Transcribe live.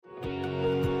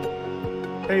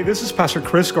Hey, this is Pastor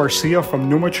Chris Garcia from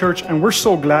Numa Church, and we're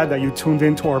so glad that you tuned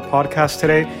into our podcast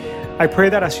today. I pray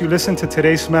that as you listen to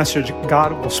today's message,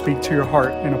 God will speak to your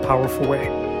heart in a powerful way.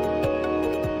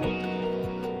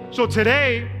 So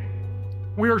today,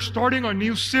 we are starting a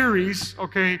new series,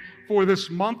 for this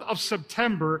month of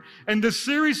September, and this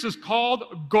series is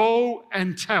called Go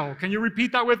and Tell. Can you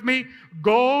repeat that with me?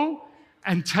 Go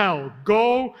and tell.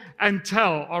 Go and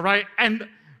tell, all right? And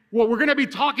what we're going to be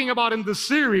talking about in this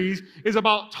series is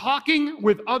about talking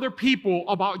with other people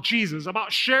about Jesus,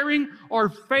 about sharing our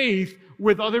faith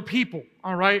with other people,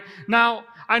 all right? Now,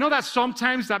 I know that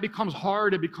sometimes that becomes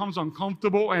hard, it becomes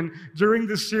uncomfortable, and during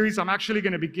this series, I'm actually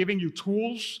going to be giving you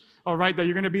tools, all right, that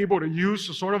you're going to be able to use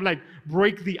to sort of like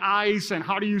break the ice and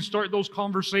how do you start those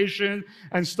conversations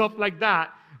and stuff like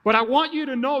that. But I want you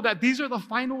to know that these are the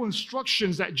final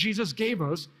instructions that Jesus gave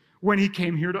us when he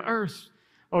came here to earth.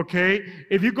 Okay,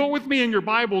 if you go with me in your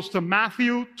Bibles to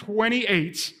Matthew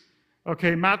 28,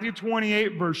 Matthew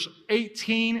 28, verse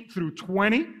 18 through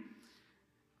 20.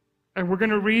 And we're going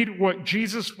to read what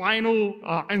Jesus' final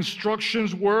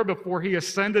instructions were before he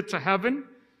ascended to heaven.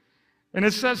 And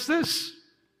it says this: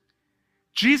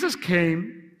 Jesus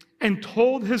came and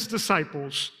told his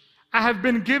disciples, "I have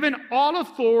been given all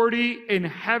authority in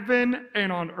heaven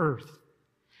and on earth.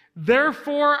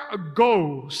 Therefore,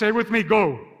 go." Say with me,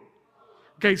 go.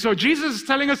 Okay, so Jesus is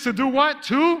telling us to do what?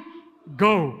 To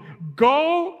go.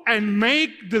 Go and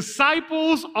make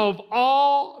disciples of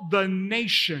all the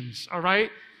nations, all right?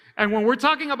 And when we're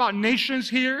talking about nations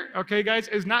here, okay, guys,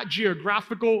 it's not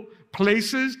geographical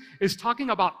places. It's talking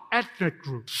about ethnic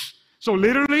groups. So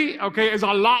literally, okay, it's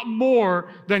a lot more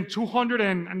than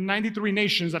 293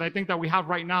 nations that I think that we have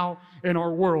right now in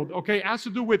our world, okay? It has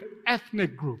to do with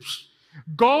ethnic groups.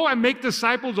 Go and make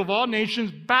disciples of all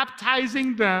nations,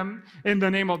 baptizing them in the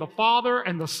name of the Father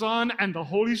and the Son and the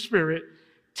Holy Spirit.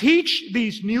 Teach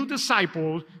these new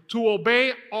disciples to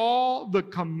obey all the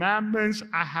commandments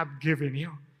I have given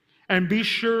you. And be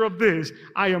sure of this: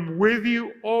 I am with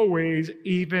you always,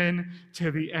 even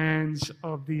to the ends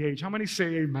of the age. How many say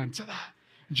amen to that?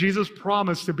 Jesus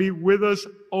promised to be with us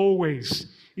always,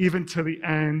 even to the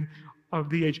end of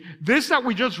the age. This that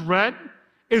we just read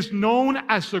is known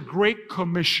as the Great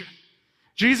Commission.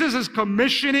 Jesus is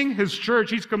commissioning his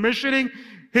church. He's commissioning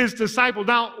his disciples.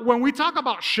 Now, when we talk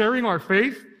about sharing our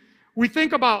faith, we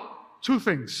think about two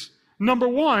things. Number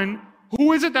one,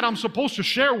 who is it that I'm supposed to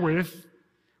share with?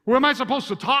 Who am I supposed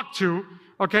to talk to?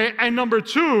 Okay. And number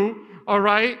two, all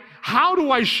right, how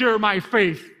do I share my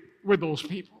faith with those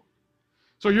people?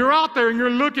 So you're out there and you're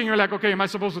looking, you're like, okay, am I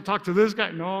supposed to talk to this guy?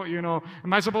 No,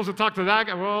 am I supposed to talk to that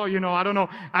guy? Well, I don't know.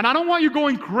 And I don't want you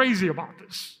going crazy about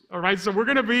this, all right? So we're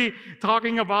going to be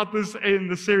talking about this in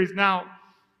the series. Now,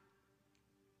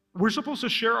 we're supposed to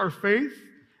share our faith,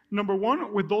 number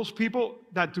one, with those people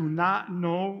that do not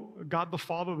know God the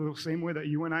Father the same way that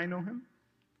you and I know him.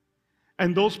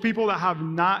 And those people that have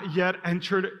not yet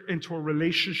entered into a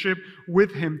relationship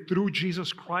with him through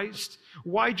Jesus Christ.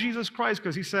 Why Jesus Christ?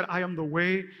 Because he said, I am the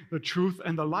way, the truth,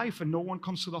 and the life, and no one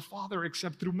comes to the Father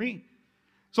except through me.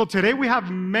 So today we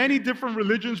have many different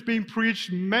religions being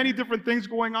preached, many different things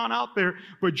going on out there,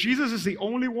 but Jesus is the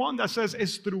only one that says,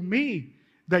 it's through me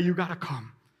that you got to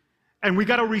come. And we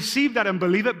got to receive that and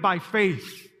believe it by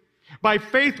faith. By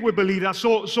faith we believe that.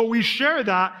 So we share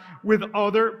that with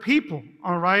other people,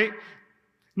 all right?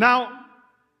 Now,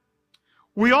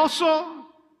 we also,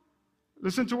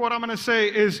 listen to what I'm going to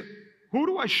say, is who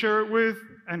do I share it with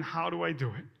and how do I do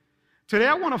it? Today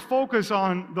I want to focus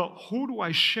on the who do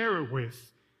I share it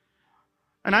with.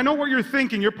 And I know what you're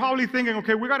thinking. You're probably thinking,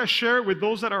 okay, we got to share it with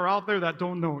those that are out there that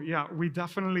don't know. Yeah, we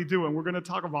definitely do, and we're going to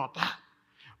talk about that.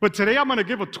 But today I'm going to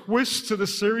give a twist to the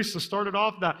series to start it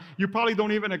off that you probably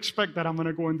don't even expect that I'm going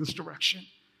to go in this direction.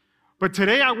 But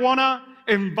today I want to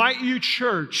invite you,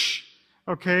 church,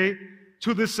 okay,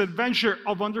 to this adventure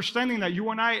of understanding that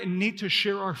you and I need to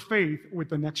share our faith with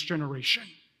the next generation.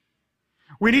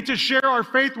 We need to share our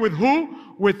faith with who?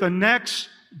 With the next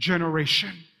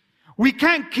generation. We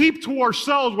can't keep to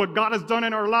ourselves what God has done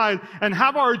in our lives and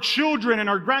have our children and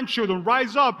our grandchildren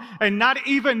rise up and not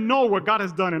even know what God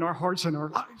has done in our hearts and our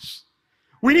lives.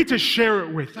 We need to share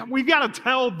it with them. We got to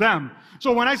tell them.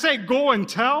 So when I say go and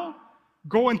tell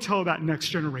that next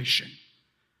generation.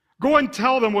 Go and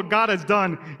tell them what God has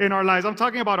done in our lives. I'm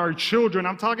talking about our children.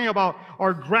 I'm talking about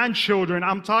our grandchildren.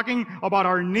 I'm talking about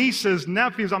our nieces,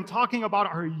 nephews. I'm talking about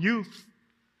our youth.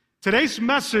 Today's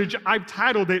message, I've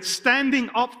titled it, Standing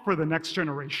Up for the Next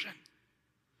Generation.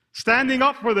 Standing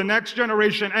up for the next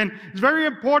generation. And it's very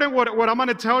important what I'm going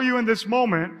to tell you in this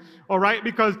moment, all right?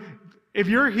 Because if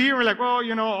you're here and like, well,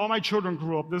 all my children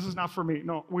grew up. This is not for me.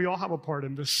 No, we all have a part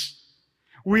in this.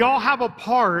 We all have a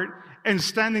part in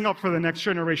standing up for the next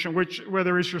generation,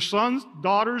 whether it's your sons,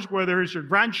 daughters, whether it's your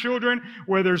grandchildren,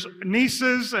 whether it's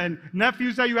nieces and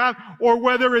nephews that you have, or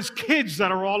whether it's kids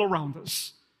that are all around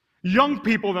us, young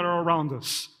people that are around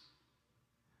us.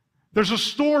 There's a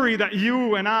story that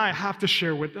you and I have to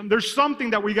share with them. There's something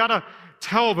that we got to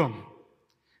tell them.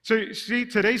 So, see,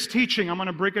 today's teaching, I'm going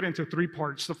to break it into 3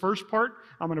 parts. The first part,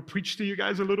 I'm going to preach to you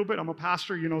guys a little bit. I'm a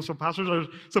pastor, so pastors are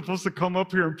supposed to come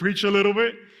up here and preach a little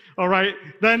bit. All right.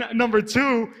 Then number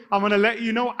 2, I'm going to let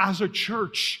you know as a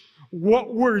church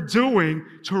what we're doing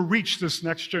to reach this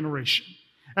next generation.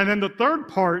 And then the third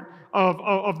part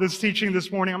of this teaching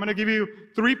this morning, I'm going to give you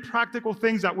 3 practical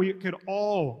things that we could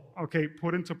all,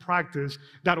 put into practice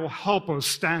that will help us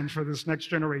stand for this next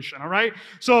generation. All right.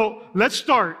 So let's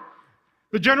start.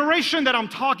 The generation that I'm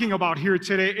talking about here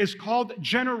today is called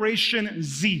Generation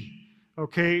Z.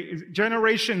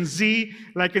 Generation Z,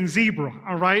 like in zebra,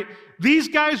 all right? These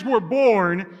guys were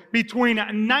born between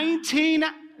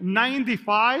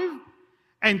 1995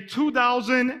 and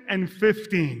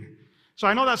 2015. So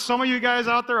I know that some of you guys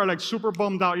out there are like super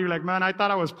bummed out. You're like, man, I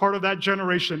thought I was part of that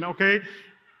generation, okay?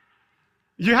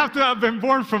 You have to have been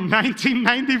born from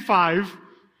 1995.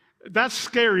 That's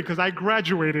scary because I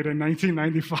graduated in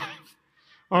 1995.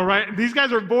 All right, these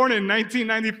guys are born in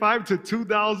 1995 to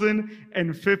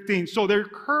 2015. So they're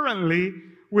currently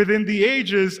within the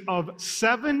ages of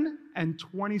 7 and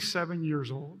 27 years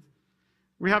old.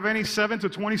 We have any 7 to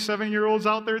 27-year-olds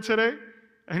out there today?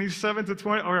 Any 7 to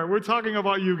 20? All right, we're talking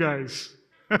about you guys.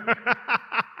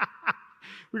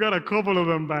 We got a couple of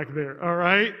them back there, all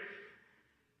right?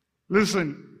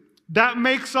 Listen, that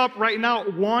makes up right now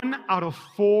 1 out of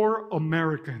 4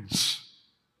 Americans.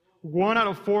 1 out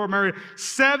of 4 Americans.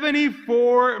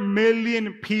 74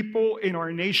 million people in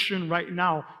our nation right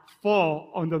now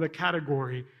fall under the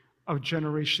category of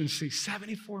Generation C.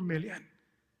 74 million.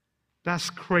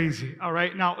 That's crazy. All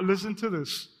right, now listen to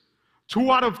this.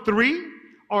 2 out of 3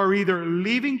 are either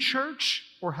leaving church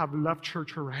or have left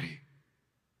church already.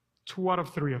 2 out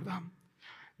of 3 of them.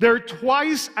 They're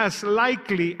twice as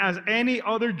likely as any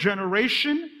other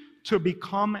generation to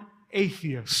become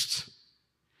atheists.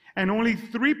 And only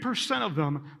 3% of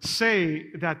them say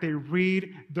that they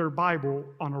read their Bible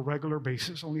on a regular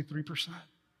basis. Only 3%.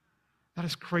 That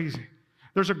is crazy.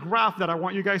 There's a graph that I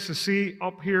want you guys to see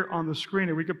up here on the screen.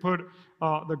 And we could put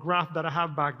the graph that I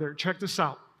have back there. Check this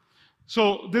out.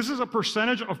 So this is a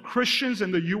percentage of Christians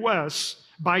in the U.S.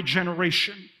 by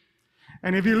generation.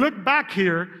 And if you look back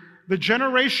here, the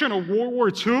generation of World War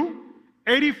II,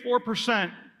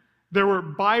 84%, there were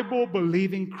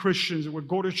Bible-believing Christians that would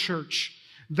go to church.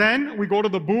 Then we go to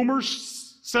the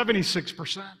boomers,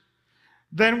 76%.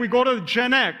 Then we go to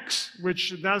Gen X,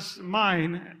 which that's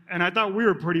mine, and I thought we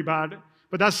were pretty bad,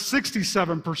 but that's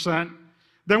 67%.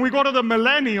 Then we go to the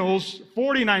millennials,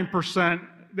 49%.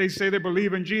 They say they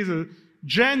believe in Jesus.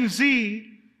 Gen Z,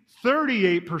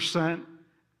 38%.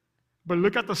 But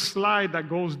look at the slide that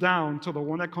goes down to the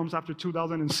one that comes after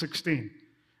 2016.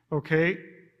 Okay?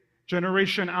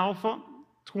 Generation Alpha,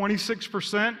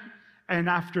 26%. And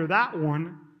after that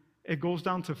one, it goes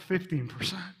down to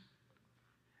 15%.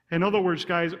 In other words,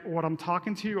 guys, what I'm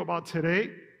talking to you about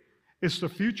today is the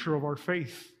future of our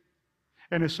faith.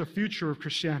 And it's the future of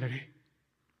Christianity.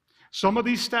 Some of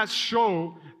these stats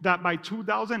show that by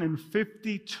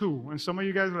 2052, and some of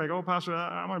you guys are like, oh, Pastor,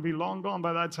 I'm going to be long gone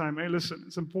by that time. Hey, listen,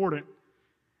 it's important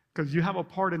because you have a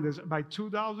part in this. By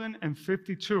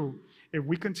 2052, if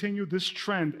we continue this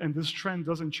trend and this trend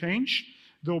doesn't change,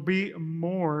 there'll be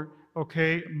more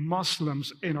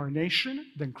Muslims in our nation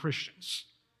than Christians.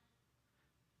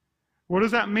 What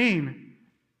does that mean?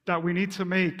 That we need to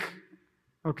make,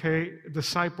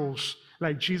 disciples,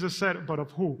 like Jesus said, but of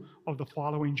who? Of the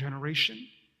following generation.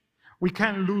 We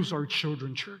can't lose our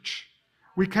children, church.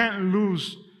 We can't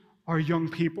lose our young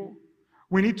people.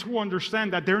 We need to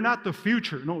understand that they're not the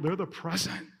future. No, they're the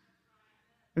present.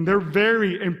 And they're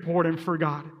very important for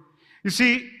God. You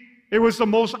see, it was the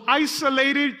most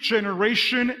isolated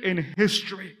generation in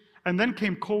history. And then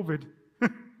came COVID.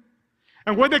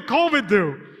 And what did COVID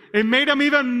do? It made them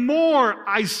even more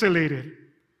isolated.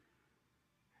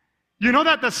 You know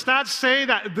that the stats say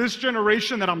that this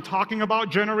generation that I'm talking about,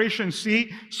 Generation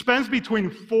C, spends between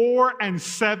 4 and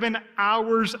 7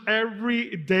 hours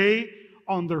every day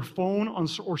on their phone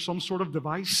or some sort of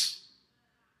device?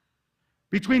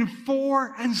 Between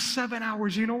 4 and 7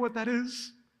 hours. You know what that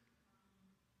is?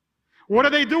 What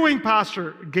are they doing,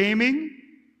 Pastor? Gaming,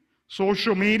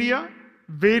 social media,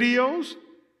 videos,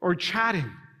 or chatting.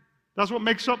 That's what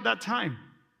makes up that time.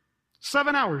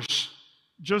 7 hours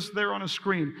just there on a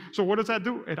screen. So what does that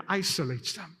do? It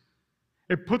isolates them.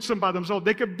 It puts them by themselves.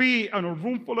 They could be in a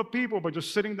room full of people, but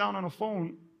just sitting down on a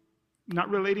phone, not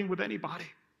relating with anybody.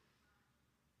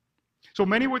 So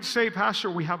many would say, Pastor,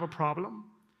 we have a problem.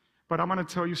 But I'm going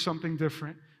to tell you something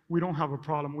different. We don't have a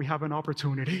problem. We have an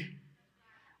opportunity.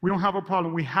 We don't have a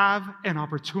problem. We have an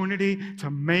opportunity to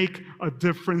make a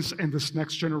difference in this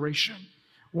next generation.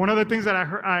 One of the things that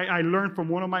I learned from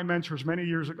one of my mentors many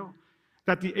years ago,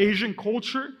 that the Asian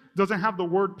culture doesn't have the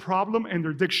word problem in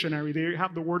their dictionary. They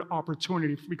have the word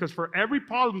opportunity, because for every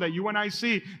problem that you and I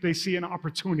see, they see an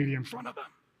opportunity in front of them.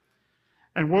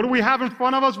 And what do we have in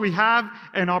front of us? We have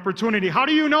an opportunity. How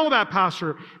do you know that,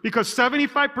 Pastor? Because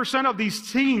 75% of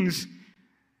these teens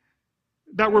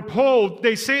that were polled,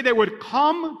 they say they would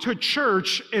come to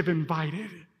church if invited.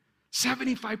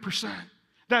 75%.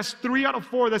 That's 3 out of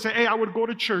 4 that say, hey, I would go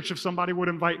to church if somebody would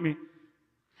invite me.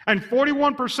 And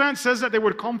 41% says that they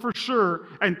would come for sure,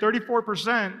 and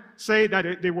 34% say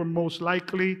that they would most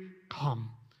likely come.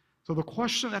 So the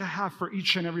question that I have for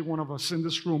each and every one of us in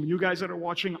this room, you guys that are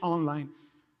watching online,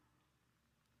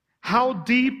 how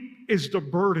deep is the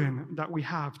burden that we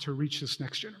have to reach this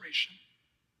next generation?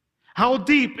 How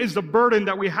deep is the burden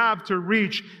that we have to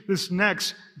reach this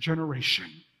next generation?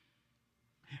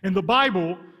 In the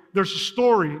Bible, there's a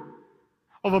story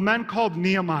of a man called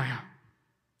Nehemiah.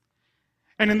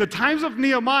 And in the times of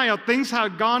Nehemiah, things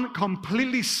had gone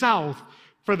completely south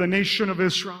for the nation of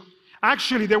Israel.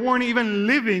 Actually, they weren't even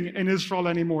living in Israel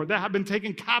anymore. They had been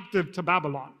taken captive to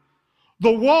Babylon.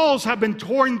 The walls have been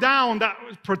torn down that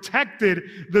protected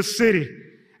the city.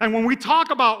 And when we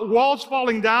talk about walls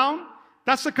falling down,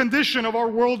 that's the condition of our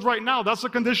world right now. That's the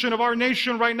condition of our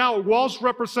nation right now. Walls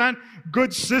represent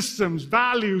good systems,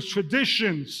 values,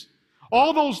 traditions.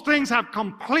 All those things have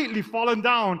completely fallen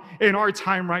down in our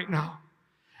time right now.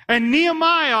 And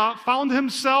Nehemiah found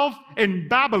himself in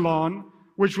Babylon,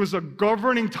 which was a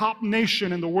governing top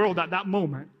nation in the world at that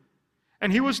moment.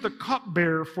 And he was the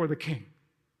cupbearer for the king.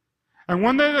 And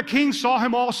one day the king saw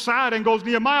him all sad and goes,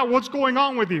 Nehemiah, what's going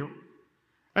on with you?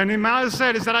 And Nehemiah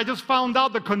said, is that I just found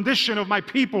out the condition of my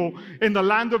people in the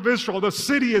land of Israel. The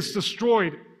city is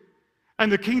destroyed.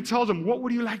 And the king tells him, what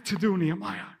would you like to do,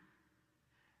 Nehemiah?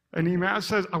 And Nehemiah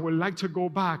says, I would like to go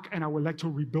back and I would like to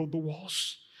rebuild the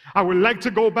walls. I would like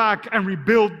to go back and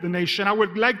rebuild the nation. I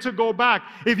would like to go back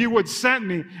if you would send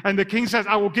me. And the king says,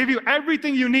 I will give you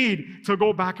everything you need to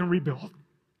go back and rebuild.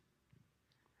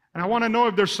 And I want to know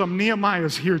if there's some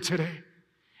Nehemiahs here today.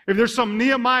 If there's some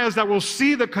Nehemiahs that will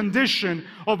see the condition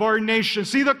of our nation,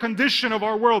 see the condition of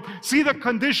our world, see the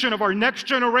condition of our next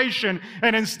generation,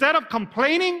 and instead of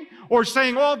complaining or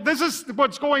saying, oh, this is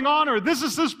what's going on, or this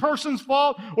is this person's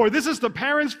fault, or this is the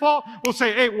parents' fault, we'll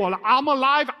say, hey, well, I'm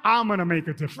alive, I'm going to make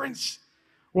a difference.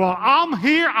 Well, I'm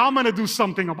here, I'm going to do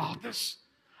something about this.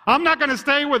 I'm not going to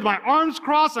stay with my arms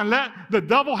crossed and let the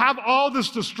devil have all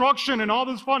this destruction and all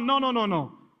this fun.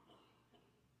 No.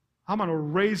 I'm going to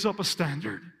raise up a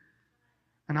standard.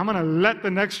 And I'm going to let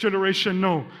the next generation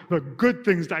know the good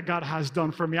things that God has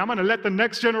done for me. I'm going to let the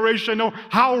next generation know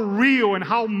how real and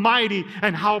how mighty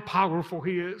and how powerful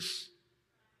He is.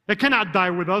 It cannot die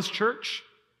with us, church.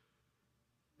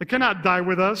 It cannot die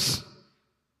with us.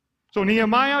 So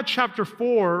Nehemiah chapter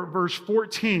 4, verse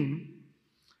 14.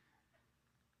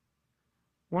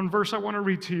 One verse I want to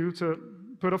read to you to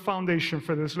put a foundation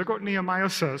for this. Look what Nehemiah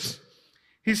says.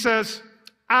 He says,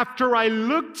 after I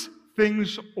looked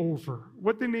things over.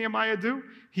 What did Nehemiah do?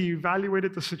 He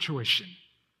evaluated the situation.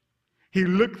 He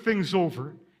looked things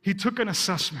over. He took an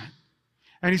assessment.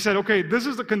 And he said, okay, this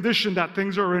is the condition that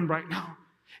things are in right now.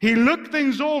 He looked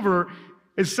things over.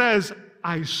 It says,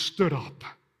 I stood up.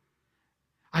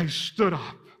 I stood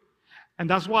up. And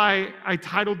that's why I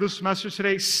titled this message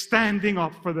today, Standing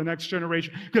Up for the Next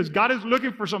Generation. Because God is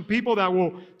looking for some people that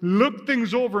will look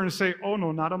things over and say, oh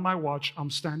no, not on my watch, I'm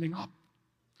standing up.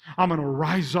 I'm going to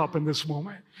rise up in this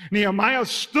moment. Nehemiah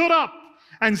stood up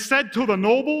and said to the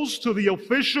nobles, to the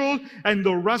officials, and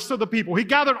the rest of the people. He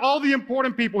gathered all the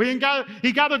important people. He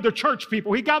gathered the church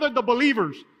people. He gathered the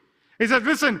believers. He said,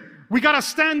 listen, we got to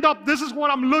stand up. This is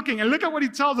what I'm looking. And look at what he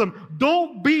tells them.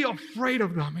 Don't be afraid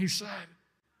of them, he said.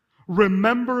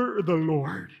 Remember the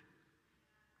Lord.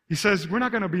 He says, we're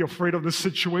not going to be afraid of this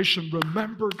situation.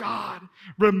 Remember God.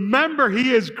 Remember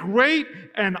He is great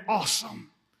and awesome.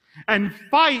 And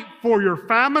fight for your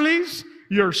families,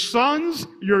 your sons,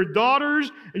 your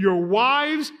daughters, your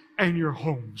wives, and your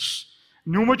homes.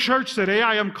 Numa Church, today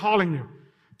I am calling you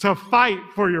to fight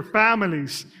for your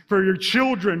families, for your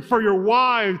children, for your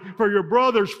wives, for your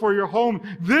brothers, for your home.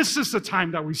 This is the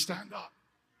time that we stand up.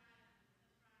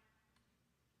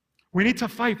 We need to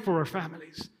fight for our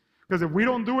families. Because if we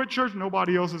don't do it, church,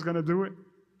 nobody else is going to do it.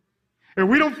 If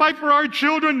we don't fight for our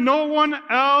children, no one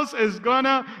else is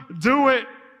gonna do it.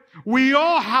 We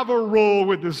all have a role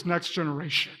with this next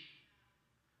generation.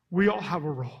 We all have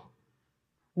a role.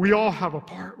 We all have a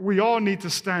part. We all need to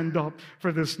stand up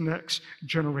for this next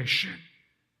generation.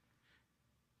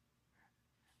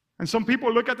 And some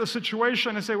people look at the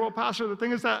situation and say, well, Pastor, the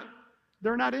thing is that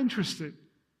they're not interested.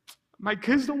 My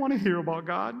kids don't want to hear about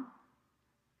God.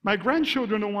 My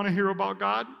grandchildren don't want to hear about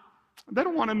God. They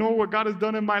don't want to know what God has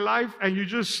done in my life, and you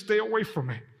just stay away from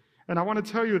it. And I want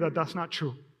to tell you that that's not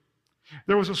true.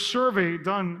 There was a survey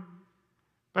done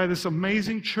by this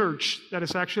amazing church that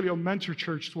is actually a mentor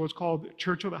church to what's called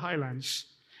Church of the Highlands.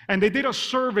 And they did a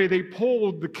survey. They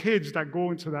polled the kids that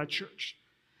go into that church.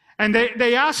 And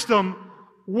they asked them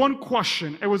one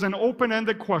question. It was an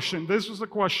open-ended question. This was the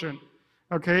question,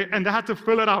 okay? And they had to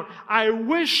fill it out. I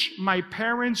wish my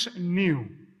parents knew, ...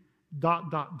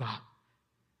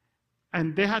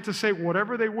 And they had to say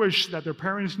whatever they wish that their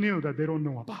parents knew that they don't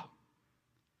know about.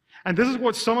 And this is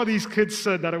what some of these kids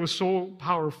said that it was so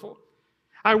powerful.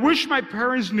 I wish my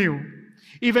parents knew,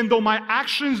 even though my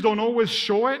actions don't always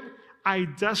show it, I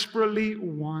desperately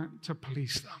want to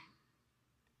please them.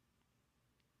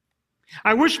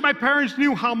 I wish my parents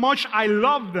knew how much I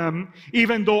love them,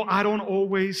 even though I don't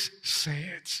always say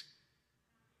it.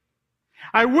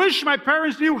 I wish my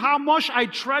parents knew how much I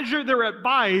treasure their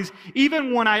advice,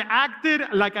 even when I acted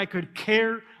like I could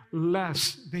care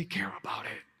less. They care about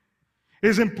it. It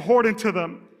is important to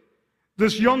them.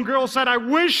 This young girl said, I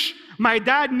wish my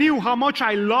dad knew how much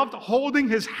I loved holding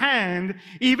his hand,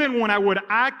 even when I would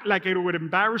act like it would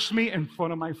embarrass me in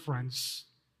front of my friends.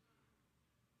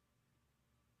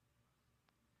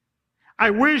 I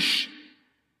wish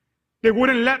they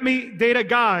wouldn't let me date a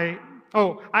guy.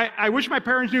 I wish my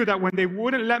parents knew that when they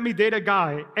wouldn't let me date a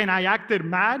guy and I acted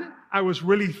mad, I was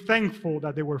really thankful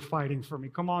that they were fighting for me.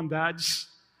 Come on, dads.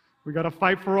 We got to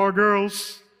fight for our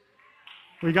girls.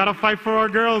 We got to fight for our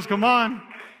girls. Come on.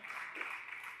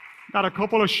 Got a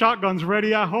couple of shotguns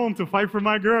ready at home to fight for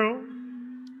my girl.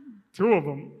 2 of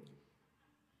them.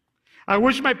 I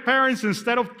wish my parents,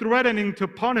 instead of threatening to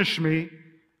punish me,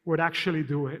 would actually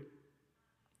do it.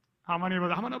 How many of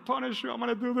us, I'm going to punish you, I'm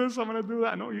going to do this, I'm going to do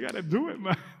that. No, you got to do it,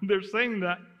 man. They're saying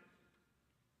that.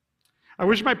 I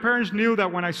wish my parents knew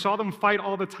that when I saw them fight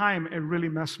all the time, it really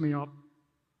messed me up.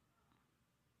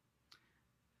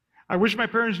 I wish my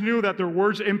parents knew that their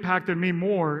words impacted me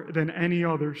more than any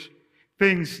others.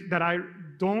 Things that I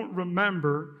don't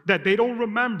remember, that they don't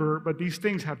remember, but these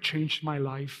things have changed my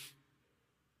life.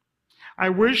 I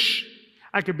wish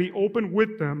I could be open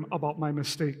with them about my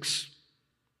mistakes.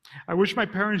 I wish my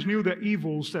parents knew the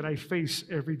evils that I face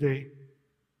every day.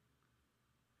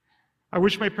 I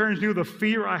wish my parents knew the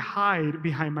fear I hide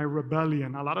behind my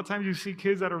rebellion. A lot of times you see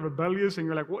kids that are rebellious and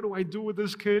you're like, what do I do with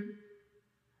this kid?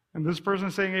 And this person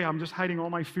is saying, hey, I'm just hiding all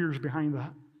my fears behind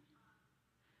that.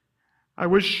 I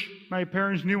wish my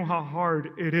parents knew how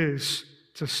hard it is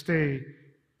to stay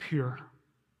pure.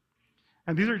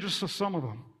 And these are just some of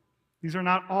them. These are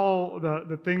not all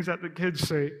the things that the kids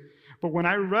say. But when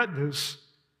I read this,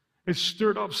 it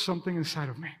stirred up something inside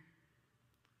of me.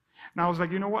 And I was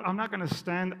like, you know what? I'm not going to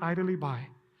stand idly by.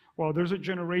 Well, there's a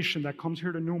generation that comes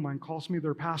here to Numa and calls me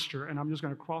their pastor, and I'm just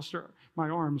going to cross my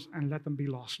arms and let them be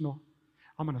lost. No.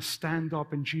 I'm going to stand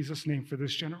up in Jesus' name for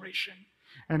this generation.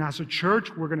 And as a church,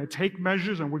 we're going to take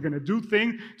measures and we're going to do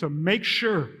things to make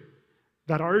sure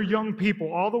that our young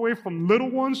people, all the way from little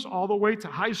ones all the way to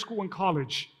high school and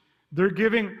college, they're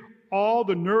giving all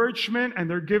the nourishment and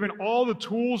they're given all the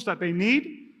tools that they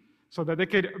need so that they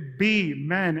could be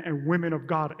men and women of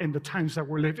God in the times that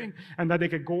we're living, and that they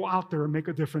could go out there and make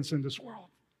a difference in this world.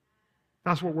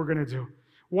 That's what we're going to do.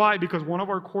 Why? Because one of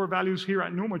our core values here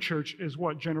at Numa Church is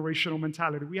what? Generational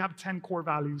mentality. We have 10 core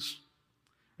values.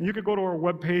 And you could go to our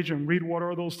webpage and read what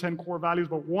are those 10 core values,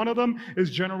 but one of them is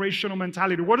generational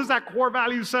mentality. What does that core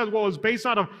value say? Well, it's based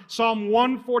out of Psalm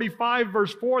 145,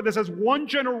 verse 4, that says, one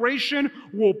generation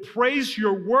will praise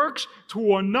your works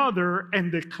to another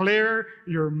and declare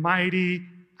your mighty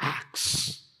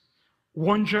acts.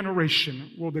 One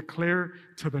generation will declare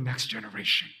to the next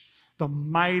generation the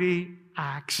mighty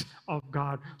acts of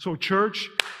God. So, church,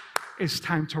 it's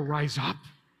time to rise up.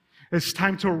 It's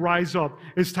time to rise up.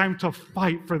 It's time to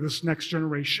fight for this next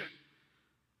generation.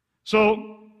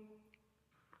 So,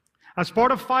 as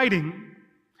part of fighting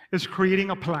is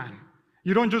creating a plan.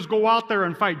 You don't just go out there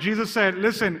and fight. Jesus said,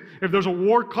 listen, if there's a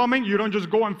war coming, you don't just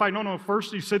go and fight. No,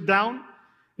 first you sit down,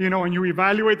 and you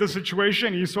evaluate the situation,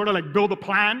 and you sort of like build a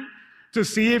plan to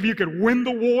see if you could win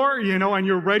the war, and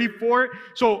you're ready for it.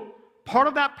 So, part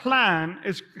of that plan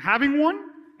is having one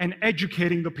and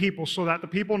educating the people so that the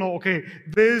people know, okay,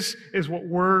 this is what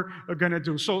we're going to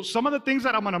do. So some of the things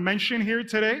that I'm going to mention here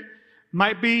today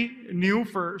might be new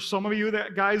for some of you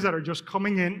guys that are just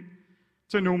coming in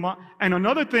to Numa. And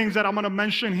another things that I'm going to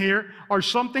mention here are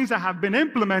some things that have been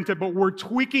implemented, but we're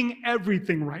tweaking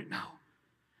everything right now.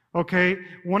 Okay?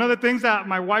 One of the things that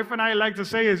my wife and I like to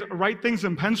say is write things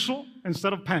in pencil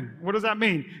instead of pen. What does that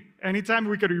mean? Anytime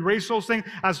we could erase those things,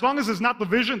 as long as it's not the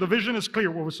vision is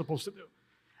clear what we're supposed to do.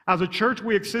 As a church,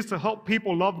 we exist to help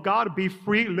people love God, be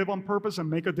free, live on purpose, and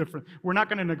make a difference. We're not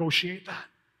going to negotiate that.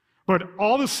 But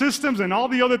all the systems and all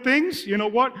the other things, you know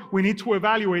what? We need to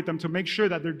evaluate them to make sure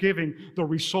that they're giving the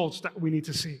results that we need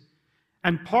to see.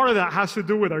 And part of that has to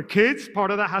do with our kids. Part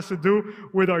of that has to do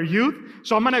with our youth.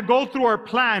 So I'm going to go through our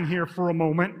plan here for a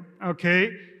moment,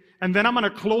 okay? And then I'm going to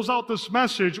close out this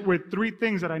message with 3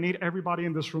 things that I need everybody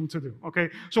in this room to do, okay?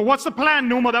 So what's the plan,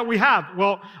 Numa, that we have?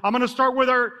 Well, I'm going to start with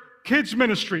our kids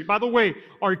ministry. By the way,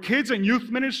 our kids and youth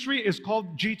ministry is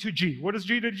called G2G. What does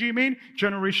G2G mean?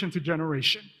 Generation to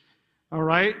generation. All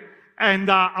right?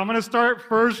 And I'm going to start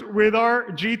first with our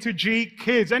G2G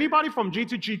kids. Anybody from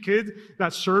G2G kids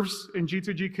that serves in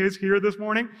G2G kids here this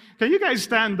morning? Can you guys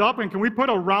stand up and can we put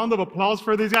a round of applause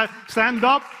for these guys? Stand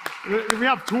up. We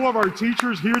have 2 of our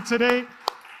teachers here today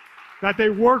that they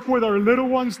work with our little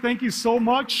ones. Thank you so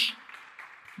much.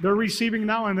 They're receiving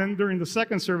now, and then during the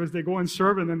second service, they go and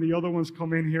serve, and then the other ones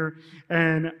come in here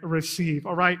and receive.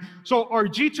 All right? So our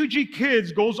G2G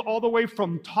kids goes all the way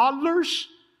from toddlers,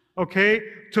 okay,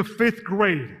 to 5th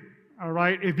grade, all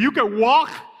right? If you can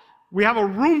walk, we have a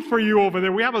room for you over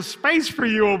there. We have a space for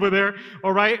you over there,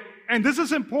 all right? And this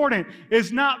is important.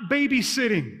 It's not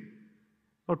babysitting,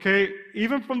 okay?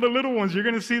 Even from the little ones, you're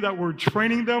going to see that we're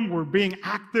training them. We're being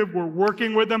active. We're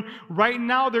working with them. Right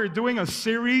now, they're doing a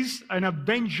series, an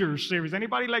Avengers series.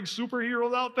 Anybody like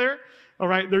superheroes out there? All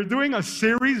right? They're doing a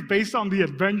series based on the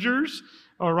Avengers,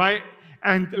 all right?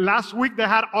 And last week, they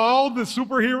had all the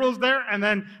superheroes there. And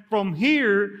then from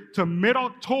here to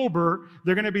mid-October,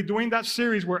 they're going to be doing that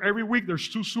series where every week there's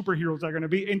 2 superheroes that are going to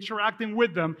be interacting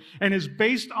with them. And it's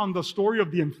based on the story of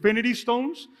the Infinity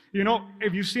Stones. You know,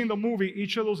 if you've seen the movie,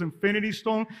 each of those Infinity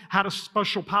Stones had a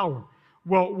special power.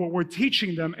 Well, what we're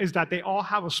teaching them is that they all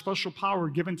have a special power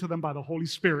given to them by the Holy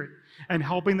Spirit and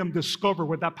helping them discover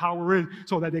what that power is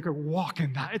so that they could walk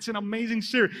in that. It's an amazing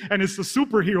series. And it's the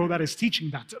superhero that is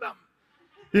teaching that to them.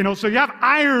 You know, so you have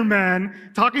Iron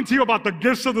Man talking to you about the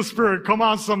gifts of the Spirit. Come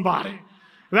on, somebody.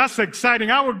 That's exciting.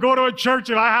 I would go to a church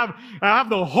if I have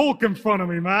the Hulk in front of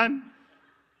me, man.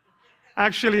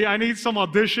 Actually, I need some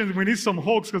auditions. We need some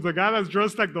Hulks because the guy that's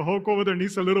dressed like the Hulk over there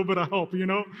needs a little bit of help, you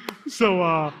know?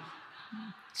 So,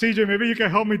 CJ, maybe you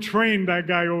can help me train that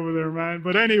guy over there, man.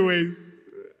 But anyway,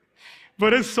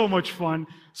 but it's so much fun.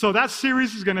 So that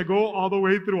series is going to go all the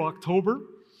way through October.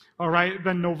 All right,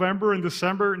 then November and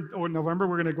December, or November,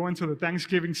 we're going to go into the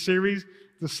Thanksgiving series.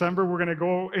 December, we're going to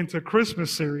go into Christmas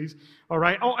series. All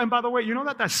right. Oh, and by the way, you know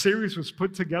that series was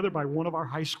put together by one of our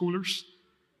high schoolers?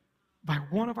 By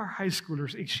one of our high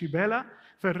schoolers. Ishibela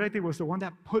Ferretti was the one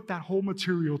that put that whole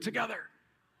material together.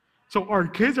 So our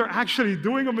kids are actually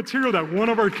doing a material that one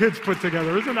of our kids put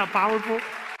together. Isn't that powerful?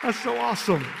 That's so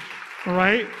awesome. All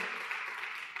right.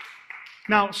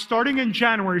 Now, starting in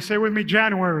January, say with me,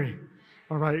 January.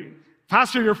 All right.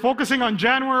 Pastor, you're focusing on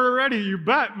January already. You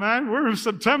bet, man. We're in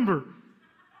September.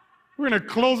 We're going to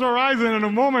close our eyes and in a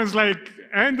moment. It's like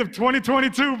end of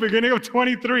 2022, beginning of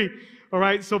 23. All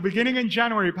right. So beginning in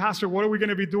January, Pastor, what are we going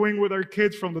to be doing with our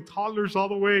kids from the toddlers all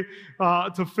the way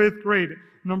to 5th grade?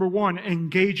 Number 1,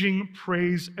 engaging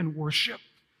praise and worship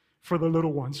for the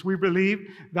little ones. We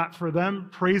believe that for them,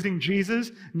 praising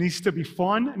Jesus needs to be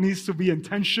fun, needs to be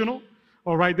intentional.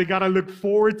 All right, they got to look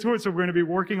forward to it, so we're going to be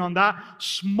working on that.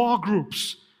 Small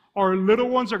groups. Our little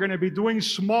ones are going to be doing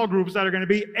small groups that are going to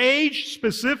be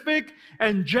age-specific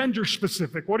and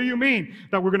gender-specific. What do you mean?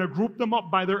 That we're going to group them up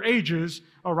by their ages,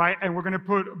 all right, and we're going to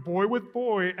put boy with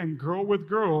boy and girl with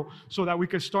girl so that we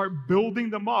can start building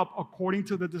them up according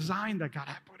to the design that God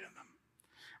had put in them.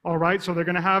 All right, so they're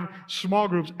going to have small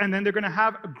groups, and then they're going to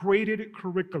have a graded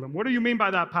curriculum. What do you mean by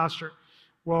that, Pastor?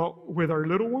 Well, with our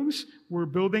little ones, we're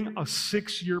building a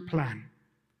 6-year plan.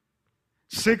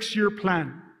 6-year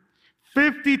plan.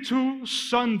 52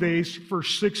 Sundays for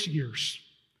 6 years.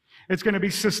 It's going to be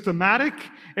systematic,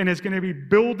 and it's going to be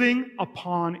building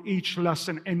upon each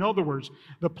lesson. In other words,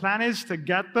 the plan is to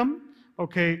get them,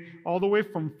 okay, all the way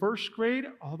from 1st grade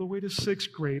all the way to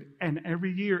 6th grade, and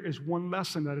every year is one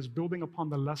lesson that is building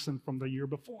upon the lesson from the year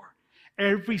before.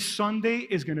 Every Sunday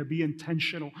is going to be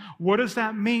intentional. What does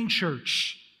that mean,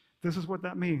 church? This is what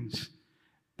that means.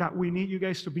 That we need you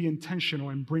guys to be intentional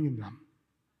in bringing them.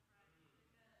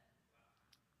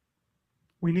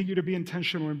 We need you to be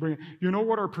intentional in bringing. You know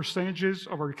what our percentage is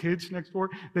of our kids next door?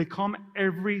 They come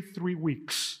every 3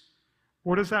 weeks.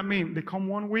 What does that mean? They come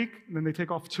 1 week, then they take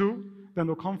off 2, then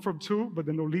they'll come from 2, but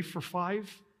then they'll leave for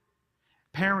 5.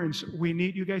 Parents, we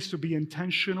need you guys to be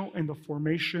intentional in the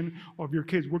formation of your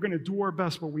kids. We're going to do our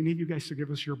best, but we need you guys to give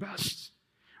us your best.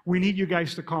 We need you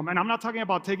guys to come. And I'm not talking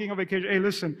about taking a vacation. Hey,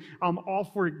 listen, I'm all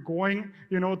for going,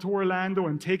 to Orlando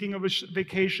and taking a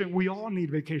vacation. We all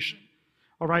need vacation,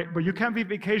 all right? But you can't be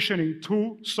vacationing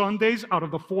 2 Sundays out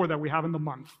of the 4 that we have in the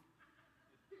month,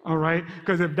 all right?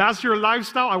 Because if that's your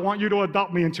lifestyle, I want you to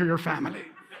adopt me into your family.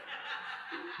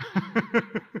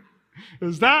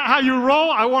 Is that how you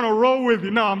roll? I want to roll with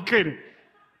you. No, I'm kidding.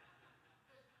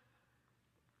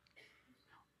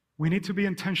 We need to be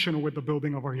intentional with the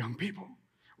building of our young people.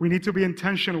 We need to be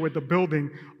intentional with the building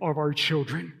of our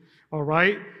children, all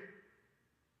right?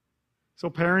 So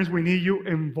parents, we need you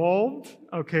involved,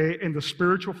 okay, in the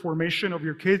spiritual formation of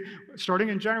your kids. Starting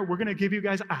in January, we're going to give you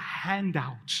guys a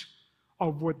handout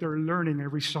of what they're learning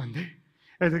every Sunday.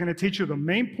 And they're going to teach you the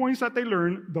main points that they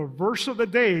learn, the verse of the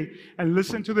day, and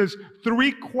listen to this,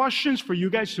 3 questions for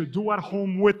you guys to do at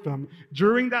home with them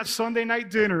during that Sunday night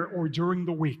dinner or during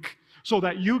the week, so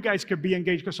that you guys could be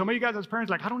engaged. Because some of you guys as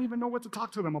parents I don't even know what to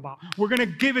talk to them about. We're going to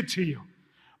give it to you.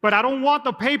 But I don't want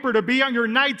the paper to be on your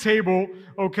night table,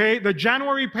 okay, the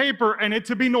January paper, and it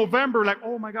to be November, like,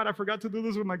 oh my God, I forgot to do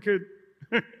this with my kid.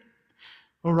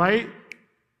 All right?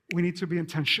 We need to be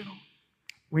intentional.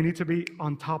 We need to be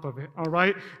on top of it, all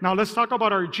right? Now, let's talk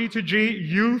about our G2G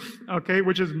youth, okay,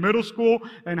 which is middle school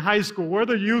and high school. Where are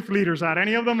the youth leaders at?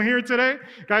 Any of them here today?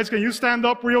 Guys, can you stand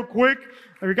up real quick?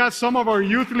 We got some of our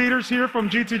youth leaders here from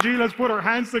G2G. Let's put our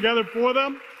hands together for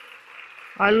them.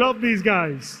 I love these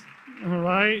guys, all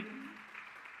right?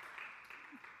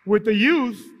 With the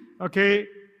youth, okay,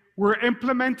 we're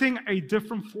implementing a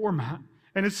different format,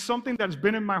 and it's something that's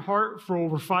been in my heart for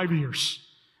over 5 years.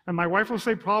 And my wife will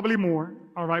say probably more,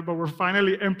 all right, but we're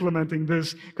finally implementing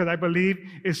this because I believe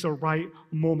it's the right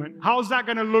moment. How's that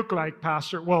going to look like,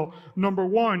 Pastor? Well, number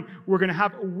 1, we're going to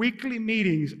have weekly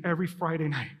meetings every Friday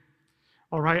night,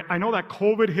 all right? I know that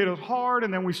COVID hit us hard,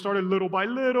 and then we started little by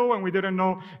little, and we didn't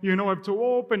know, if to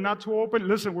open, not to open.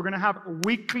 Listen, we're going to have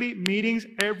weekly meetings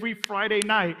every Friday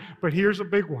night, but here's a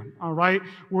big one, all right?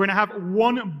 We're going to have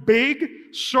one big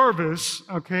service,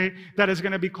 okay, that is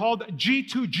going to be called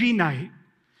G2G night.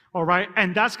 All right,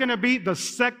 and that's going to be the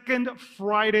second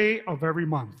Friday of every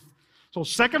month. So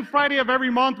second Friday of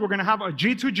every month, we're going to have a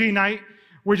G2G night,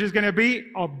 which is going to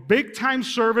be a big-time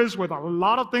service with a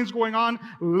lot of things going on,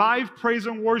 live praise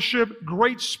and worship,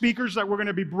 great speakers that we're going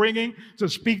to be bringing to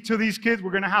speak to these kids.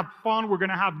 We're going to have fun. We're going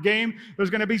to have game. There's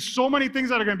going to be so many things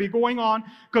that are going to be going on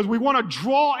because we want to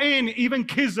draw in even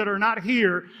kids that are not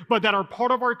here, but that are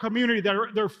part of our community,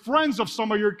 they're friends of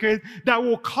some of your kids that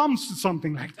will come to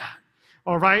something like that.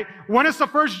 All right. When is the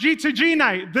first G2G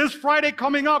night? This Friday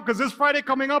coming up, because this Friday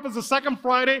coming up is the second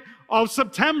Friday of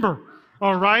September.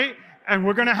 All right. And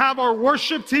we're going to have our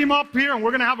worship team up here, and we're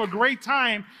going to have a great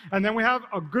time. And then we have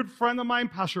a good friend of mine,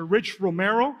 Pastor Rich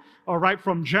Romero, all right,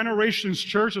 from Generations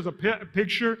Church. There's a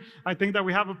picture, I think, that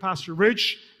we have of Pastor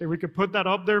Rich. If we could put that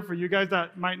up there for you guys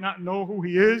that might not know who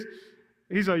he is.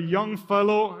 He's a young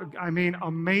fellow,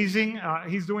 amazing.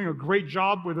 He's doing a great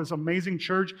job with this amazing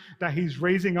church that he's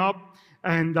raising up.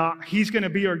 And he's going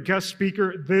to be our guest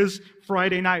speaker this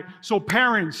Friday night. So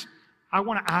parents, I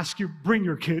want to ask you, bring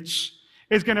your kids.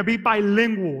 It's going to be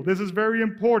bilingual. This is very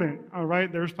important, all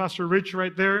right? There's Pastor Rich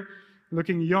right there,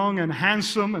 looking young and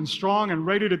handsome and strong and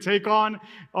ready to take on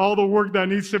all the work that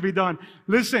needs to be done.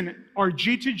 Listen, our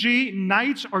G2G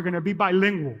nights are going to be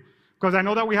bilingual. Because I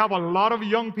know that we have a lot of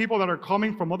young people that are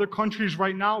coming from other countries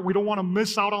right now. We don't want to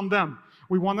miss out on them.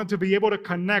 We want them to be able to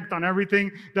connect on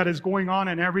everything that is going on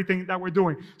and everything that we're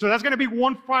doing. So that's going to be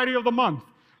one Friday of the month.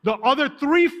 The other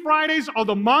 3 Fridays of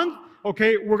the month,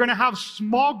 okay, we're going to have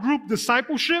small group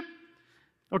discipleship.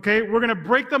 Okay, we're going to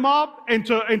break them up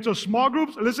into small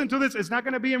groups. Listen to this. It's not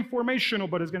going to be informational,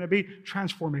 but it's going to be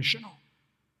transformational.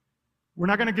 We're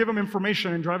not going to give them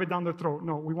information and drive it down their throat.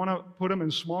 No, we want to put them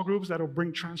in small groups that will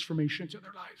bring transformation to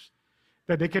their lives.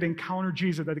 That they could encounter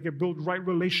Jesus, that they could build right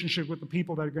relationship with the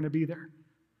people that are going to be there.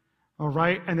 All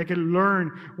right? And they can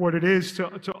learn what it is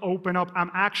to open up. I'm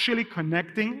actually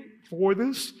connecting for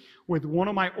this with one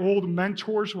of my old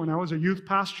mentors when I was a youth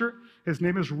pastor. His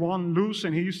name is Ron Luce,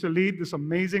 and he used to lead this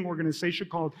amazing organization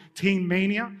called Teen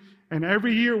Mania. And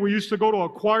every year we used to go to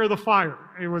Acquire the Fire.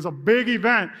 It was a big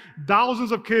event,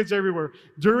 thousands of kids everywhere.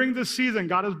 During this season,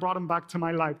 God has brought them back to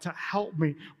my life to help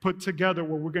me put together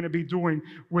what we're going to be doing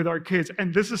with our kids.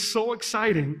 And this is so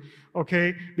exciting,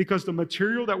 okay, because the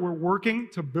material that we're working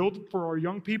to build for our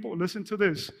young people, listen to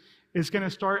this, is going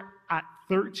to start at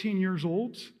 13 years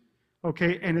old,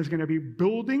 okay, and is going to be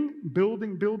building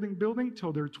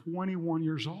till they're 21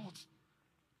 years old.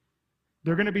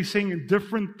 They're going to be seeing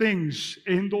different things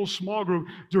in those small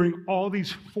groups during all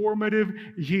these formative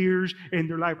years in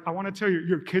their life. I want to tell you,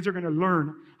 your kids are going to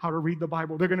learn how to read the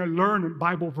Bible. They're going to learn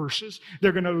Bible verses.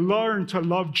 They're going to learn to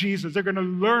love Jesus. They're going to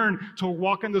learn to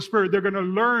walk in the Spirit. They're going to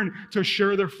learn to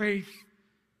share their faith.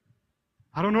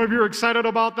 I don't know if you're excited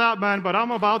about that, man, but I'm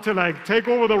about to take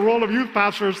over the role of youth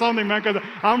pastor or something, man, because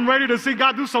I'm ready to see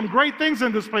God do some great things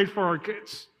in this place for our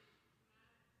kids.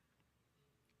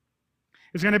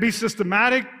 It's going to be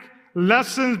systematic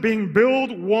lessons being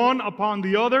built one upon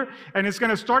the other, and it's going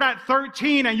to start at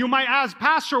 13. And you might ask,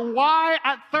 Pastor, why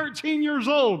at 13 years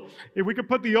old? If we could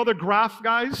put the other graph,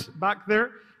 guys, back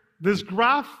there, this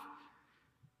graph.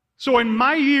 So in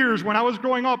my years, when I was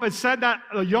growing up, it said that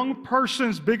a young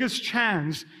person's biggest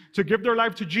chance to give their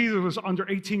life to Jesus was under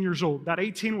 18 years old. That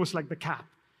 18 was like the cap.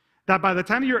 That by the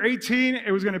time you're 18,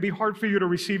 it was going to be hard for you to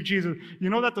receive Jesus.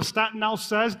 You know that the stat now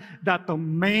says that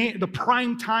the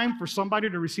prime time for somebody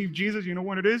to receive Jesus, you know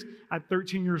when it is? At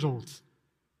 13 years old.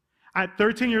 At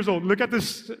 13 years old. Look at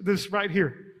this right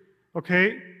here.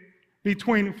 Okay?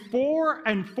 Between 4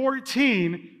 and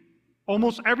 14,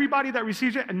 almost everybody that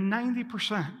receives it, and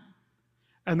 90%.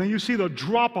 And then you see the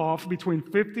drop-off between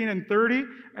 15 and 30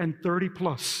 and 30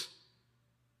 plus.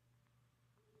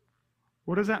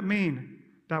 What does that mean?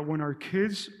 That when our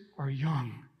kids are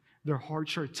young, their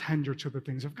hearts are tender to the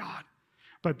things of God.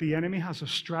 But the enemy has a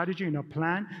strategy and a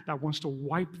plan that wants to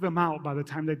wipe them out by the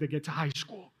time that they get to high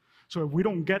school. So if we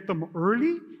don't get them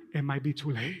early, it might be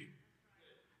too late.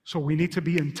 So we need to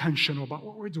be intentional about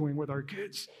what we're doing with our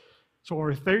kids. So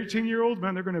our 13-year-olds,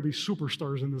 man, they're going to be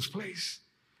superstars in this place.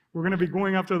 We're going to be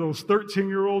going after those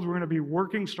 13-year-olds. We're going to be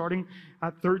working starting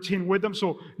at 13 with them.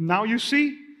 So now you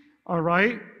see, all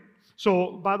right?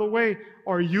 So, by the way,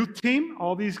 our youth team,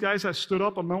 all these guys that stood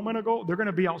up a moment ago, they're going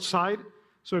to be outside.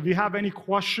 So if you have any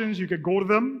questions, you could go to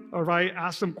them, all right?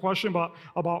 Ask them questions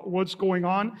about what's going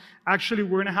on. Actually,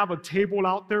 we're going to have a table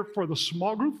out there for the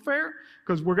small group fair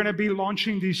because we're going to be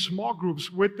launching these small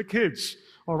groups with the kids,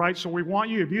 all right? So we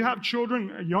want you, if you have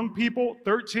children, young people,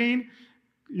 13,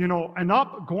 and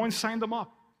up, go and sign them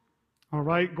up. All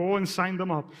right, go and sign them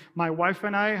up. My wife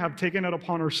and I have taken it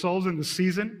upon ourselves in the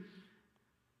season.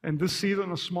 And this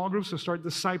season of small groups to start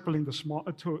discipling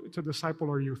to disciple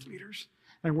our youth leaders.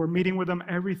 And we're meeting with them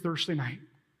every Thursday night.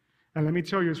 And let me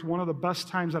tell you, it's one of the best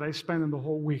times that I spend in the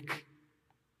whole week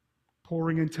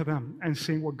pouring into them and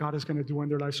seeing what God is going to do in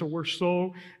their life. So we're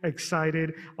so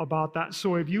excited about that.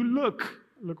 So if you look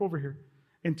over here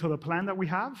into the plan that we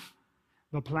have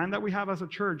as a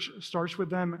church starts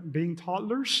with them being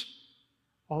toddlers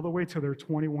all the way to they're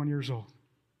 21 years old.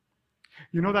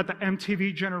 You know that the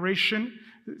MTV generation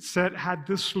had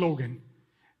this slogan,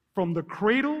 from the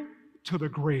cradle to the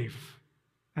grave.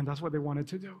 And that's what they wanted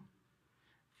to do,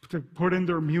 to put in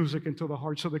their music into the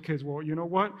hearts of the kids. Well, you know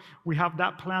what? We have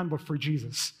that plan, but for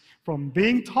Jesus. From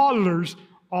being toddlers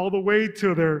all the way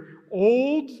to their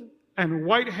old and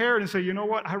white hair and say, you know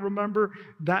what? I remember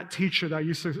that teacher that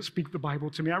used to speak the Bible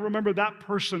to me. I remember that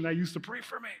person that used to pray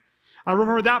for me. I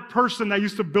remember that person that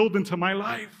used to build into my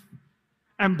life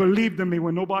and believed in me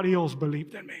when nobody else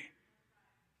believed in me.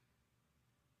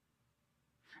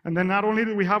 And then not only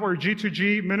do we have our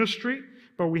G2G ministry,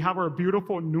 but we have our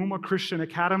beautiful Numa Christian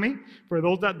Academy. For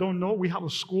those that don't know, we have a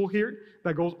school here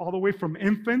that goes all the way from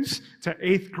infants to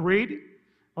 8th grade.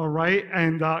 All right,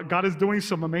 and God is doing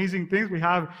some amazing things. We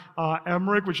have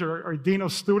Emmerich, which are our Dean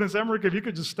of Students. Emmerich, if you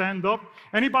could just stand up.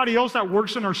 Anybody else that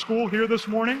works in our school here this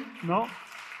morning? No?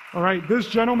 All right, this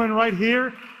gentleman right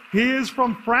here, he is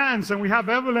from France, and we have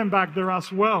Evelyn back there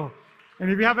as well.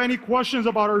 And if you have any questions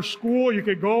about our school, you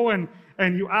could go and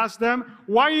you ask them,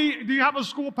 why do you have a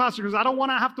school, Pastor? Because I don't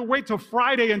want to have to wait till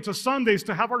Friday and to Sundays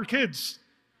to have our kids.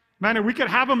 Man, if we could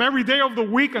have them every day of the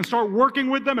week and start working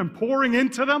with them and pouring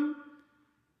into them,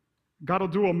 God will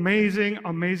do amazing,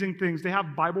 amazing things. They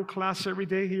have Bible class every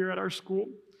day here at our school.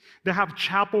 They have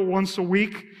chapel once a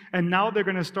week. And now they're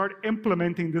going to start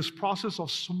implementing this process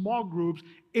of small groups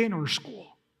in our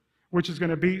school, which is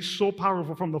going to be so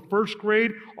powerful. From the 1st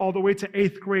grade all the way to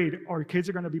 8th grade, our kids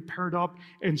are going to be paired up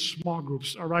in small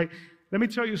groups, all right? Let me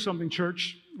tell you something,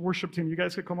 church, worship team, you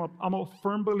guys could come up. I'm a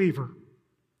firm believer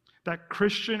that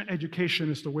Christian education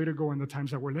is the way to go in the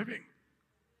times that we're living.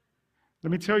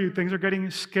 Let me tell you, things are getting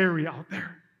scary out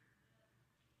there.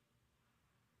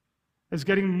 It's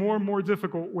getting more and more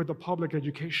difficult with the public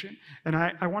education. And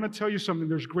I want to tell you something.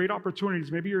 There's great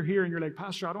opportunities. Maybe you're here and you're like,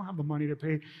 Pastor, I don't have the money to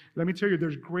pay. Let me tell you,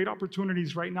 there's great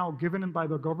opportunities right now given by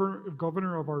the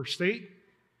governor of our state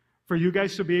for you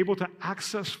guys to be able to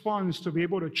access funds to be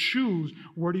able to choose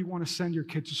where do you want to send your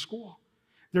kid to school.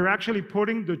 They're actually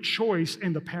putting the choice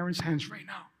in the parents' hands right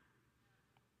now.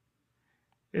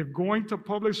 If going to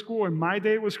public school in my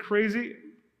day was crazy,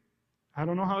 I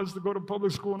don't know how it is to go to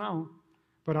public school now.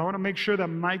 But I want to make sure that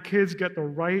my kids get the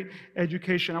right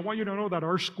education. I want you to know that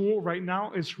our school right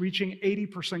now is reaching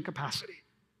 80% capacity.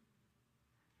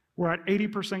 We're at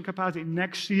 80% capacity.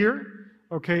 Next year,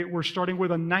 okay, we're starting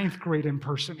with a 9th grade in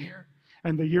person here.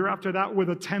 And the year after that with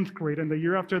a 10th grade. And the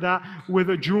year after that with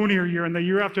a junior year. And the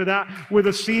year after that with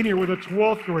a senior, with a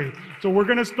 12th grade. So we're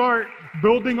going to start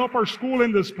building up our school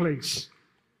in this place.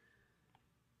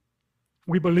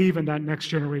 We believe in that next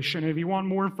generation. If you want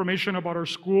more information about our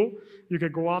school, you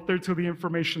can go out there to the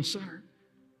information center.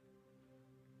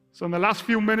 So in the last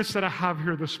few minutes that I have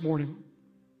here this morning,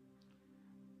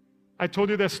 I told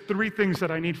you there's 3 things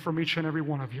that I need from each and every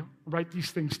one of you. Write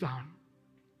these things down.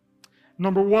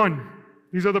 Number 1,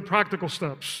 these are the practical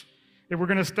steps. If we're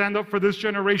going to stand up for this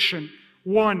generation,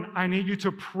 1, I need you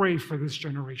to pray for this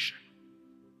generation.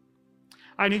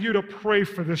 I need you to pray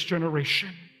for this generation.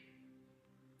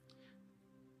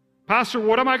 Pastor,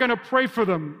 what am I going to pray for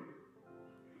them?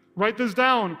 Write this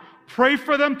down. Pray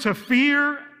for them to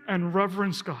fear and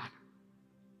reverence God.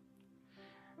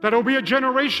 That it'll be a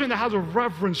generation that has a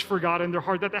reverence for God in their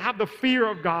heart, that they have the fear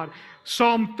of God.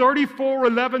 Psalm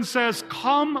 34:11 says,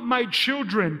 "Come, my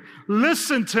children,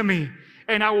 listen to me,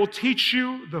 and I will teach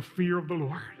you the fear of the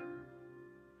Lord."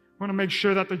 I want to make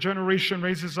sure that the generation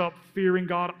raises up fearing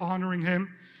God, honoring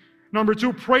Him. Number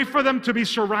 2, pray for them to be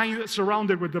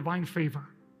surrounded with divine favor.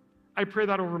 I pray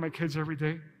that over my kids every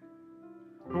day.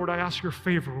 Lord, I ask your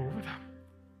favor over them.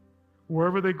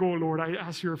 Wherever they go, Lord, I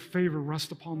ask your favor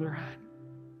rest upon their head.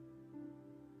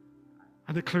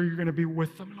 I declare you're going to be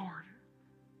with them, Lord.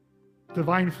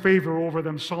 Divine favor over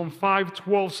them. Psalm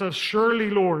 5:12 says, "Surely,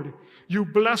 Lord, you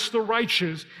bless the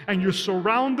righteous, and you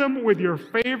surround them with your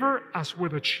favor as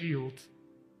with a shield."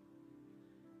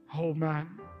 Oh,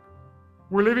 man.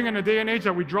 We're living in a day and age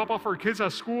that we drop off our kids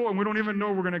at school and we don't even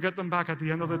know we're going to get them back at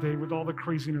the end of the day with all the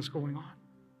craziness going on.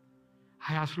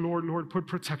 I ask, Lord, put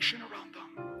protection around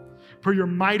them. Put your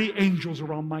mighty angels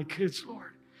around my kids,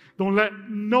 Lord. Don't let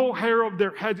no hair of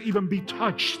their head even be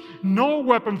touched. No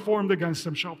weapon formed against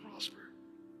them shall prosper.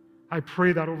 I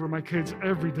pray that over my kids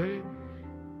every day.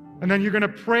 And then you're going to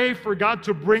pray for God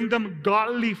to bring them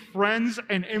godly friends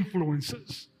and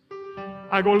influences.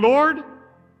 I go, Lord,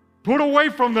 put away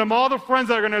from them all the friends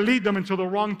that are going to lead them into the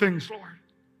wrong things, Lord.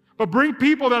 But bring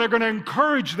people that are going to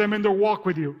encourage them in their walk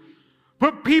with you.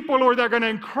 Put people, Lord, that are going to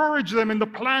encourage them in the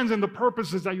plans and the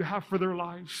purposes that you have for their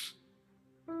lives.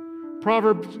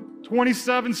 Proverbs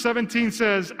 27:17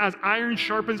 says, "As iron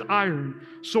sharpens iron,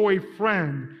 so a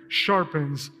friend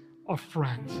sharpens a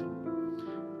friend."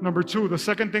 Number 2, the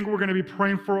second thing we're going to be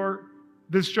praying for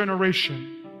this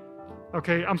generation.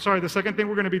 The second thing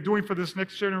we're going to be doing for this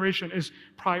next generation is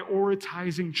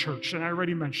prioritizing church. And I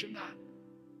already mentioned that.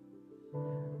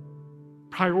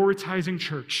 Prioritizing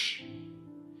church.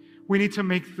 We need to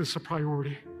make this a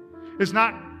priority. It's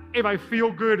not, if I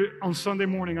feel good on Sunday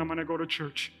morning, I'm going to go to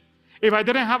church. If I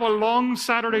didn't have a long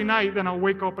Saturday night, then I'll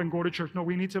wake up and go to church. No,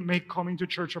 we need to make coming to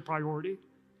church a priority.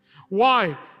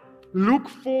 Why? Luke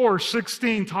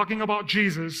 4:16, talking about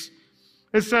Jesus,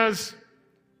 it says,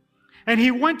 "And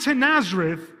he went to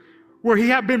Nazareth, where he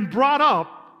had been brought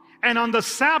up, and on the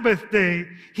Sabbath day,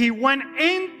 he went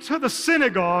into the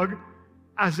synagogue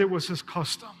as it was his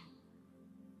custom."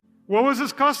 What was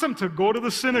his custom? To go to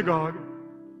the synagogue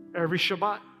every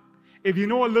Shabbat. If you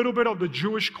know a little bit of the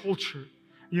Jewish culture,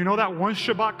 you know that once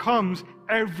Shabbat comes,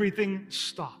 everything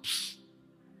stops,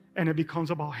 and it becomes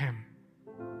about him.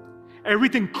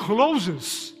 Everything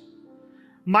closes.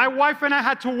 My wife and I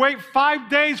had to wait 5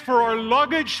 days for our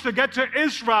luggage to get to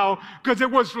Israel because it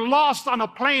was lost on a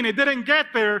plane. It didn't get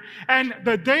there. And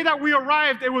the day that we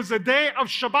arrived, it was the day of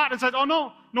Shabbat. It said, "Oh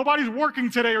no, nobody's working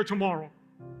today or tomorrow."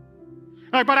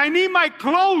 Like, but I need my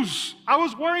clothes. I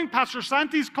was wearing Pastor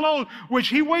Santi's clothes, which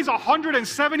he weighs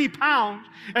 170 pounds,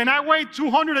 and I weigh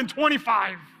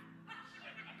 225.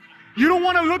 You don't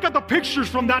want to look at the pictures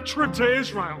from that trip to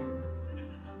Israel.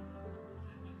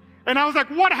 And I was like,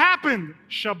 what happened?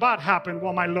 Shabbat happened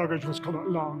while my luggage was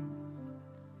long.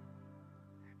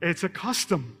 It's a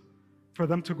custom for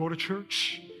them to go to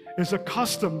church. It's a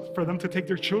custom for them to take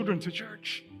their children to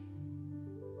church.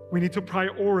 We need to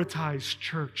prioritize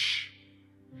church.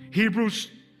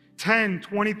 Hebrews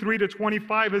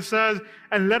 10:23-25, it says,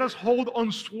 and let us hold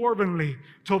unswervingly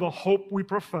to the hope we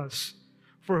profess,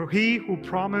 for he who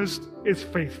promised is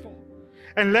faithful.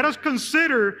 And let us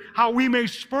consider how we may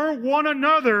spur one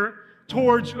another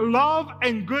towards love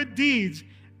and good deeds,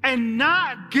 and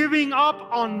not giving up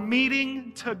on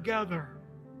meeting together,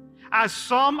 as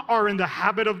some are in the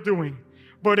habit of doing,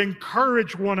 but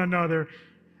encourage one another,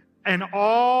 and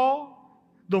all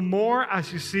the more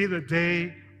as you see the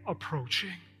day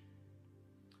approaching.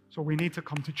 So we need to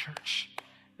come to church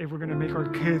if we're going to make our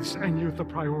kids and youth a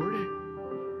priority.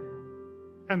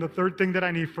 And the third thing that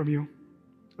I need from you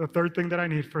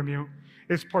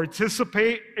is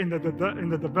participate in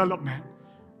the development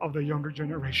of the younger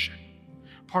generation.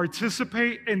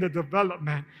 Participate in the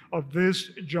development of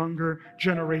this younger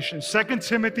generation. 2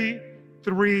 Timothy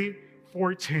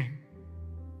 3:14.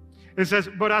 It says,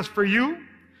 but as for you,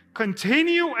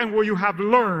 continue in what you have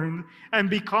learned and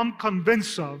become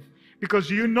convinced of, because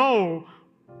you know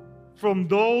from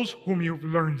those whom you've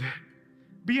learned it.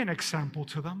 Be an example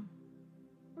to them.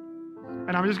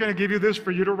 And I'm just going to give you this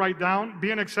for you to write down.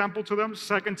 Be an example to them.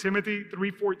 2 Timothy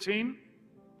 3:14.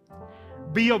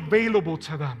 Be available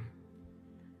to them.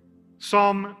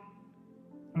 Psalm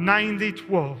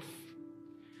 90:12.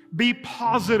 Be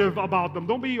positive about them.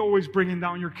 Don't be always bringing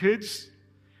down your kids.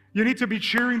 You need to be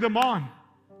cheering them on.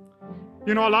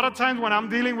 You know, a lot of times when I'm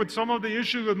dealing with some of the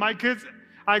issues with my kids,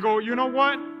 I go, you know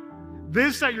what?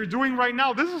 This that you're doing right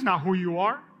now, this is not who you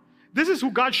are. This is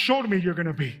who God showed me you're going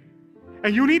to be.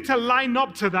 And you need to line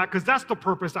up to that, because that's the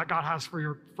purpose that God has for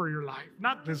your life.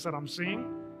 Not this that I'm seeing.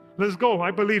 Let's go. I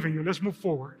believe in you. Let's move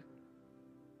forward.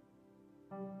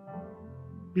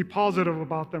 Be positive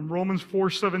about them. Romans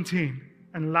 4:17.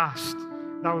 And last,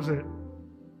 that was it.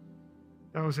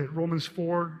 Romans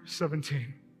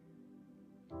 4:17.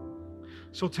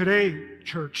 So today,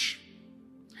 church,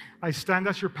 I stand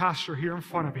as your pastor here in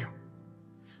front of you,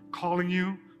 calling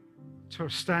you to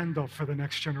stand up for the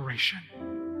next generation.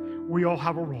 We all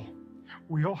have a role.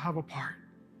 We all have a part.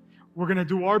 We're going to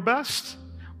do our best.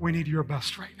 We need your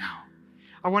best right now.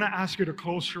 I want to ask you to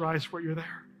close your eyes where you're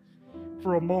there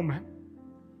for a moment.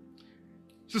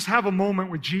 Just have a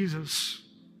moment with Jesus.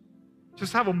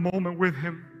 Just have a moment with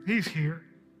him. He's here.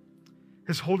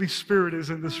 His Holy Spirit is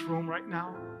in this room right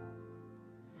now.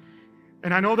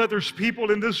 And I know that there's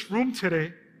people in this room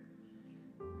today.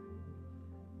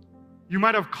 You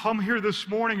might have come here this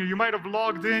morning, or you might have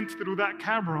logged in through that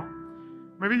camera.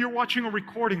 Maybe you're watching a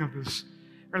recording of this.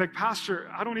 You're like, Pastor,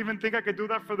 I don't even think I could do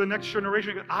that for the next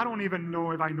generation. I don't even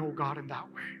know if I know God in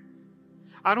that way.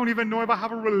 I don't even know if I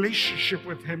have a relationship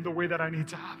with him the way that I need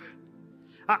to have it.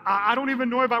 I don't even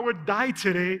know if I would die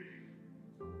today,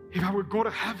 if I would go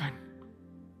to heaven.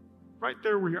 Right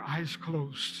there with your eyes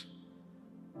closed.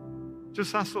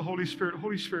 Just ask the Holy Spirit,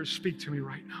 Holy Spirit, speak to me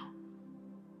right now.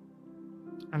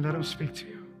 And let him speak to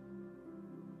you.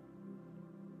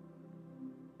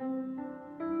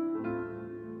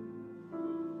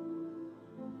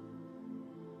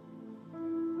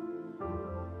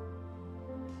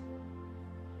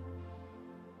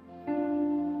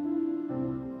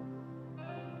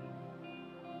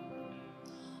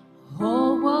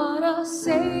 Oh, what a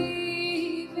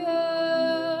Savior,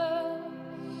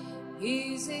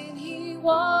 isn't he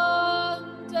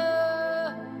wonderful?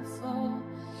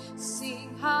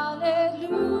 Sing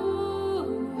hallelujah,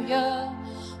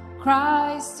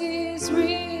 Christ is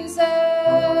risen.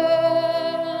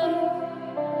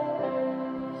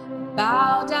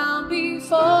 Bow down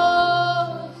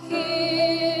before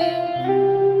him,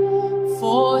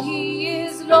 for he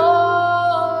is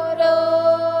Lord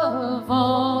of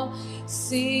all.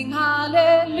 Sing hallelujah,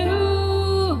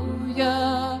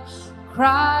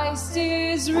 Christ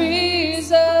is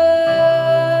risen.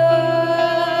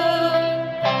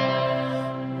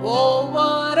 Oh,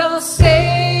 what a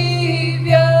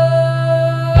Savior,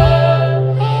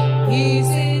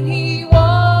 isn't he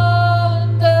wonderful?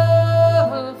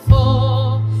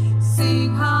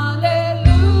 Sing hallelujah,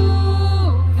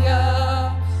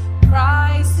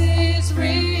 Christ is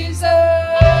risen.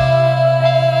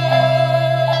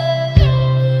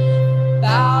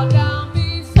 Bow down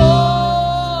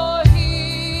before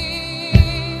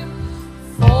him,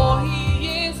 for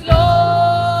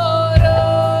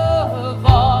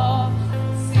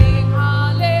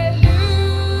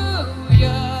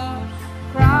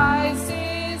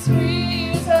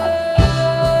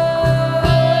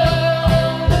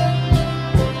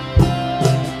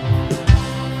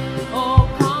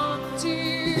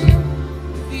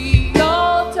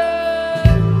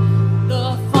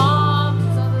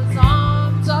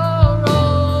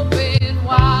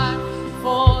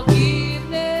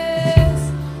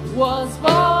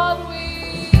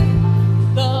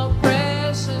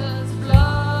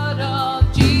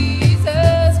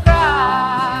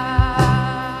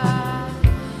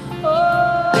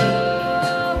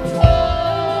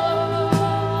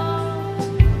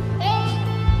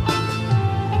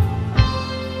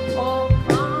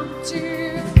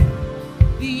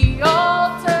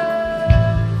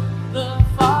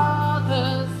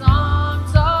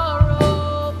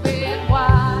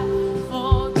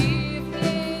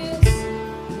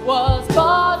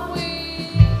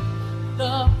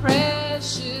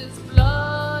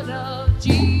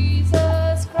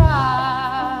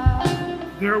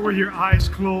there with your eyes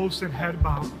closed and head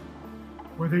bowed,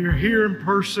 whether you're here in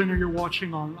person or you're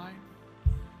watching online.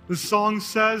 The song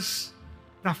says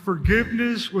that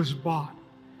forgiveness was bought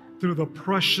through the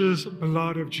precious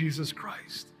blood of Jesus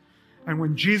Christ. And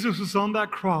when Jesus was on that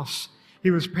cross,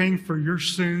 he was paying for your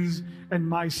sins and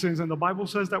my sins. And the Bible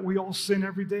says that we all sin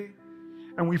every day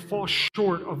and we fall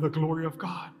short of the glory of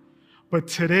God. But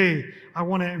today, I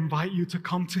want to invite you to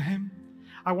come to him.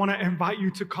 I want to invite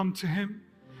you to come to him.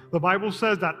 The Bible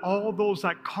says that all those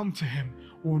that come to him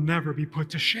will never be put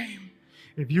to shame.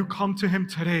 If you come to him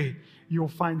today, you'll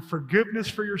find forgiveness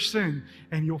for your sin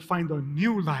and you'll find a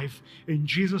new life in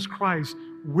Jesus Christ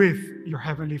with your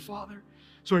Heavenly Father.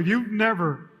 So if you've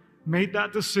never made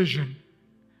that decision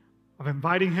of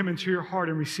inviting him into your heart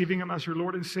and receiving him as your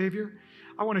Lord and Savior,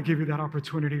 I want to give you that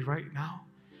opportunity right now.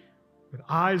 With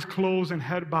eyes closed and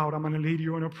head bowed, I'm going to lead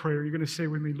you in a prayer. You're going to say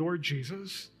with me, Lord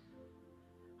Jesus,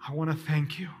 I want to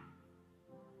thank you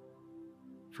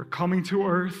for coming to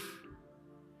earth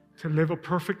to live a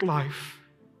perfect life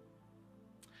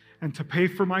and to pay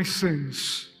for my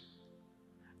sins,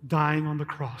 dying on the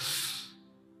cross.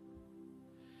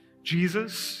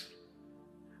 Jesus,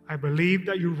 I believe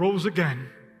that you rose again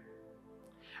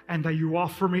and that you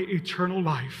offer me eternal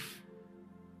life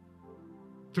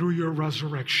through your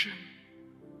resurrection.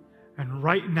 And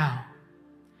right now,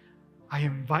 I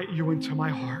invite you into my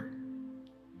heart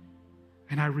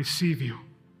and I receive you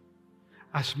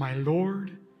as my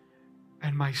Lord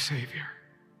and my Savior.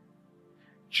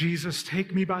 Jesus,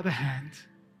 take me by the hand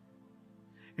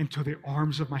into the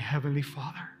arms of my Heavenly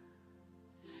Father.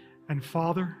 And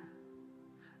Father,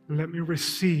 let me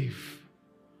receive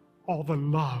all the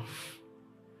love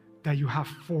that you have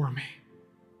for me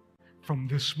from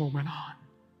this moment on.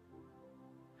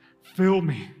 Fill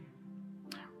me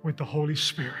with the Holy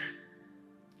Spirit.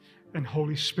 And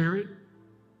Holy Spirit,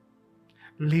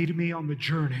 lead me on the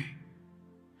journey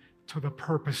to the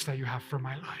purpose that you have for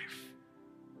my life.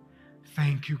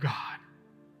 Thank you, God,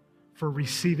 for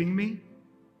receiving me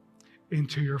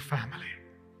into your family.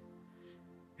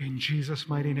 In Jesus'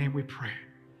 mighty name we pray.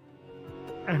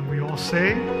 And we all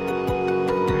say,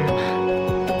 amen.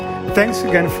 Thanks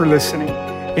again for listening.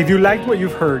 If you liked what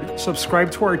you've heard, subscribe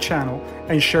to our channel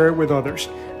and share it with others.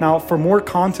 Now, for more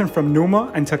content from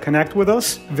Pneuma and to connect with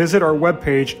us, visit our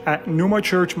webpage at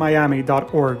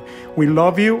pneumachurchmiami.org. We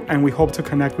love you and we hope to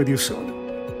connect with you soon.